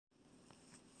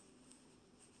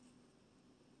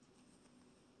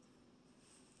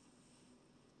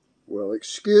Well,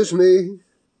 excuse me,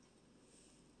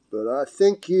 but I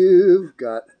think you've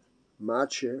got my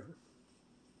chair.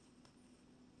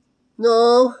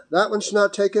 No, that one's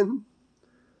not taken.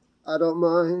 I don't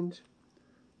mind.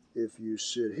 If you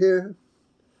sit here,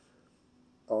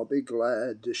 I'll be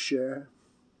glad to share.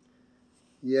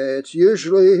 Yeah, it's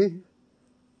usually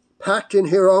packed in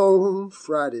here on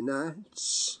Friday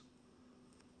nights.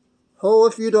 Oh,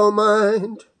 if you don't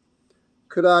mind,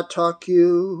 could I talk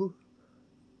you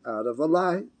out of a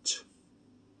light?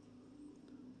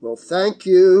 Well, thank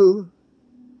you.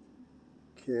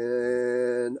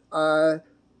 Can I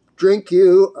drink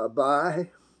you a bye?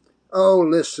 Oh,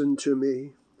 listen to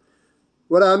me.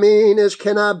 What I mean is,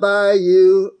 can I buy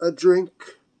you a drink?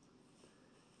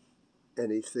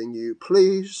 Anything you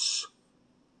please.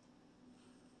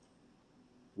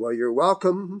 Well, you're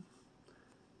welcome,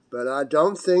 but I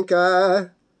don't think I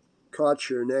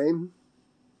caught your name.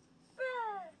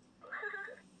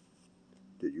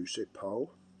 Did you say Paul?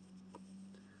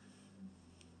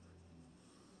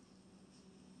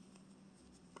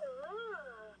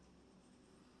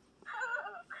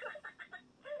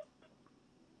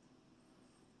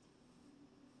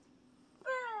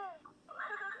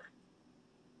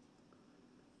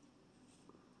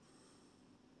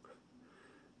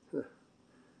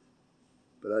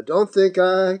 But I don't think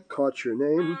I caught your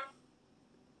name.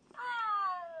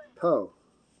 Poe,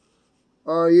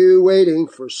 are you waiting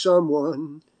for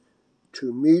someone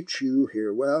to meet you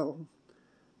here? Well,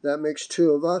 that makes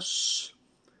two of us.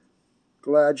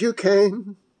 Glad you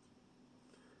came.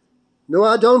 No,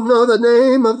 I don't know the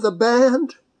name of the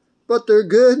band, but they're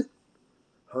good.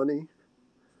 Honey,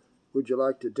 would you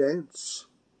like to dance?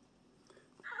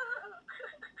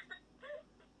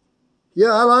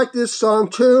 Yeah, I like this song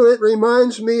too. It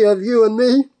reminds me of you and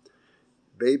me.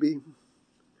 Baby,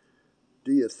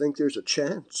 do you think there's a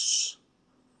chance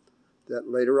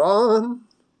that later on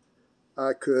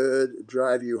I could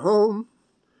drive you home?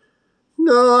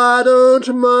 No, I don't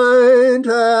mind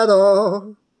at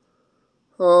all.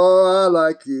 Oh, I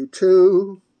like you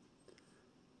too.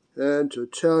 And to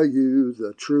tell you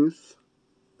the truth,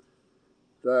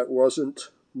 that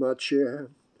wasn't much, yeah,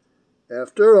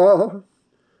 after all.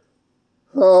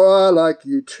 Oh, I like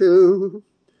you too,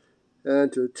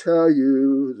 and to tell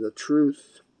you the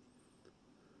truth,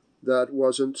 that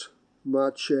wasn't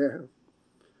much, yeah,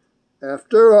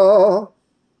 after all.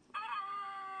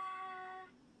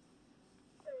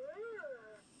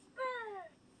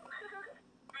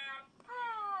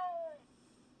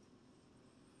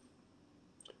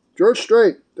 George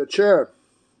Strait, The Chair,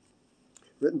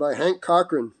 written by Hank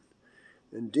Cochran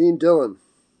and Dean Dillon.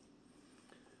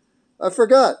 I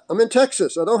forgot. I'm in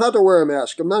Texas. I don't have to wear a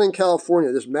mask. I'm not in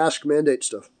California. This mask mandate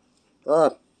stuff.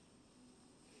 So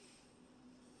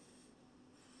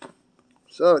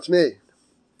it's me.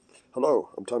 Hello,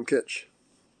 I'm Tom Kitch.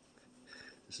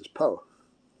 This is Poe,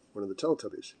 one of the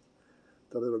Teletubbies.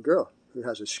 The little girl who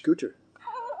has a scooter.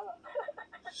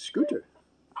 Scooter.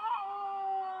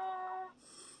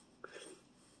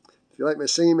 If you like my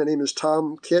singing, my name is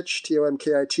Tom Kitch,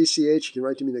 Tomkitch. You can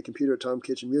write to me on the computer at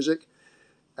tomkitchmusic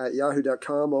at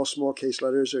yahoo.com, all small case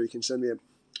letters, or you can send me a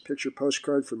picture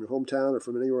postcard from your hometown or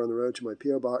from anywhere on the road to my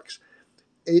P.O. Box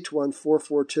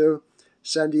 81442,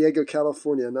 San Diego,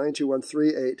 California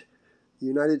 92138,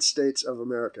 United States of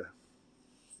America.